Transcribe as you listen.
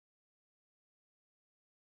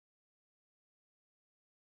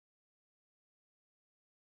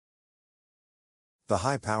The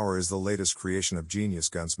high power is the latest creation of genius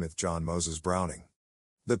gunsmith John Moses Browning.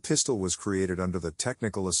 The pistol was created under the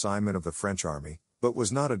technical assignment of the French Army, but was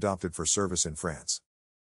not adopted for service in France.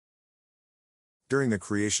 During the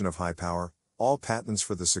creation of high power, all patents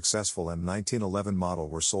for the successful M1911 model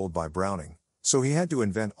were sold by Browning, so he had to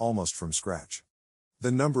invent almost from scratch. The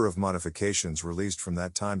number of modifications released from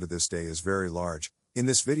that time to this day is very large. In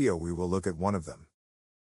this video we will look at one of them.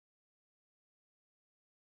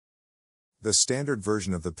 The standard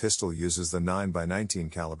version of the pistol uses the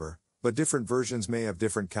 9x19 caliber, but different versions may have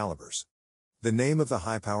different calibers. The name of the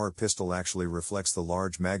high-power pistol actually reflects the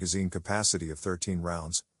large magazine capacity of 13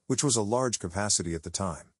 rounds, which was a large capacity at the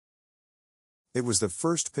time. It was the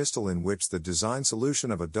first pistol in which the design solution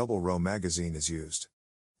of a double-row magazine is used.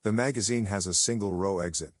 The magazine has a single-row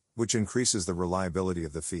exit, which increases the reliability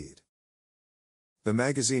of the feed. The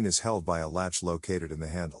magazine is held by a latch located in the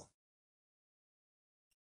handle.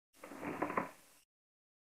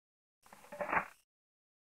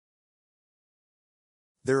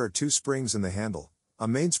 There are two springs in the handle, a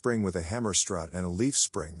mainspring with a hammer strut and a leaf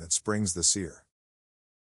spring that springs the sear.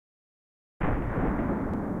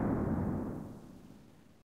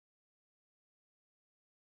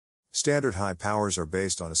 Standard high powers are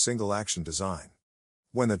based on a single action design.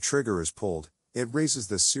 When the trigger is pulled, it raises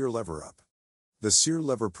the sear lever up. The sear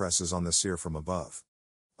lever presses on the sear from above.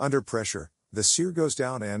 Under pressure, the sear goes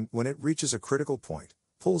down and, when it reaches a critical point,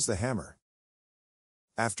 pulls the hammer.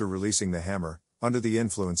 After releasing the hammer, under the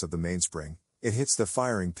influence of the mainspring, it hits the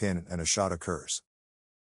firing pin and a shot occurs.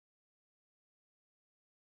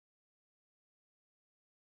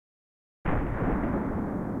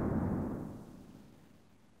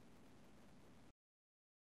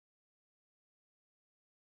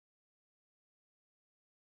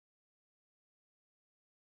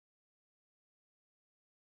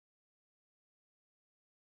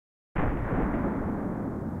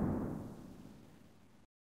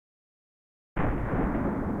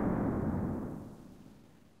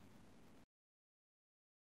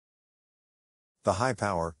 The high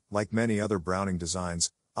power, like many other Browning designs,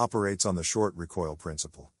 operates on the short recoil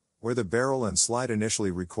principle, where the barrel and slide initially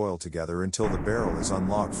recoil together until the barrel is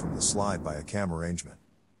unlocked from the slide by a cam arrangement.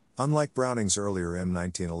 Unlike Browning's earlier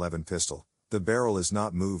M1911 pistol, the barrel is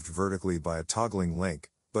not moved vertically by a toggling link,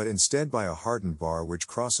 but instead by a hardened bar which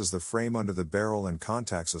crosses the frame under the barrel and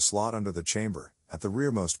contacts a slot under the chamber, at the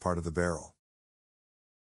rearmost part of the barrel.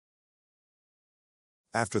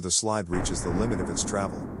 After the slide reaches the limit of its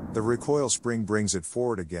travel, the recoil spring brings it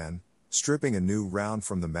forward again, stripping a new round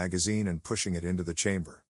from the magazine and pushing it into the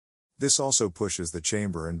chamber. This also pushes the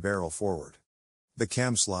chamber and barrel forward. The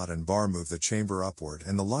cam slot and bar move the chamber upward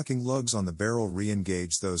and the locking lugs on the barrel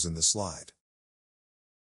re-engage those in the slide.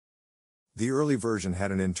 The early version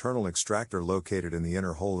had an internal extractor located in the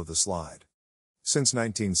inner hole of the slide. Since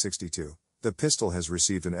 1962, the pistol has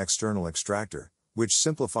received an external extractor, which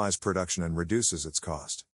simplifies production and reduces its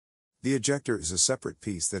cost. The ejector is a separate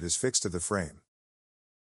piece that is fixed to the frame.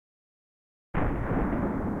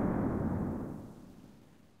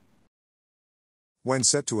 When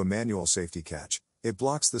set to a manual safety catch, it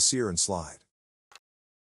blocks the sear and slide.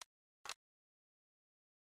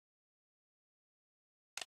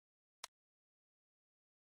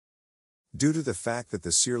 Due to the fact that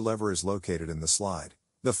the sear lever is located in the slide,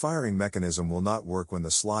 the firing mechanism will not work when the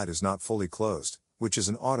slide is not fully closed, which is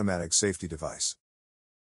an automatic safety device.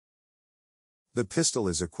 The pistol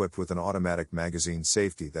is equipped with an automatic magazine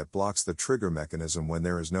safety that blocks the trigger mechanism when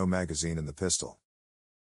there is no magazine in the pistol.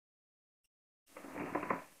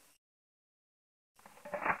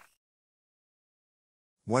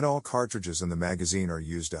 When all cartridges in the magazine are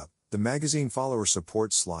used up, the magazine follower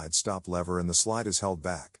supports slide stop lever and the slide is held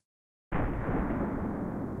back.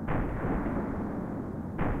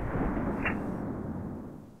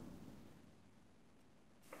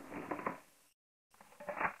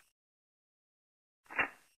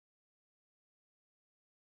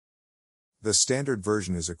 The standard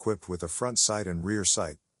version is equipped with a front sight and rear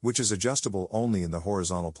sight, which is adjustable only in the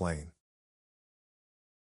horizontal plane.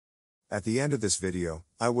 At the end of this video,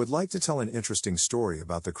 I would like to tell an interesting story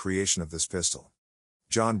about the creation of this pistol.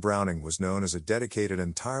 John Browning was known as a dedicated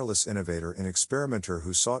and tireless innovator and experimenter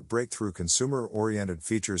who sought breakthrough consumer-oriented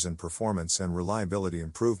features and performance and reliability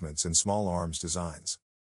improvements in small arms designs.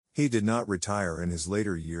 He did not retire in his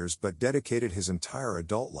later years but dedicated his entire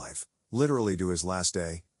adult life, literally to his last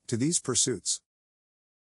day, to these pursuits.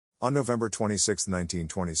 On November 26,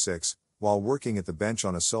 1926, while working at the bench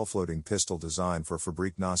on a self-loading pistol designed for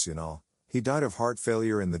Fabrique Nationale, he died of heart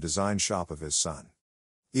failure in the design shop of his son.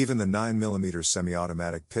 Even the 9mm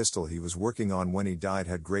semi-automatic pistol he was working on when he died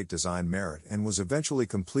had great design merit and was eventually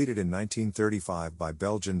completed in 1935 by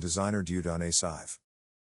Belgian designer Dieudonné Sive.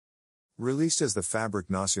 Released as the Fabrique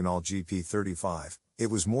Nationale GP35, it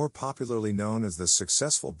was more popularly known as the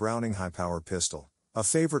successful Browning high-power pistol, a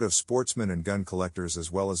favorite of sportsmen and gun collectors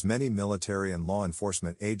as well as many military and law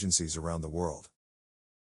enforcement agencies around the world.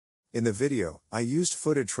 In the video, I used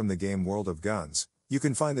footage from the game World of Guns. You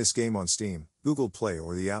can find this game on Steam, Google Play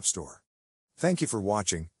or the App Store. Thank you for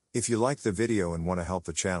watching. If you liked the video and want to help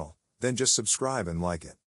the channel, then just subscribe and like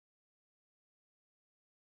it.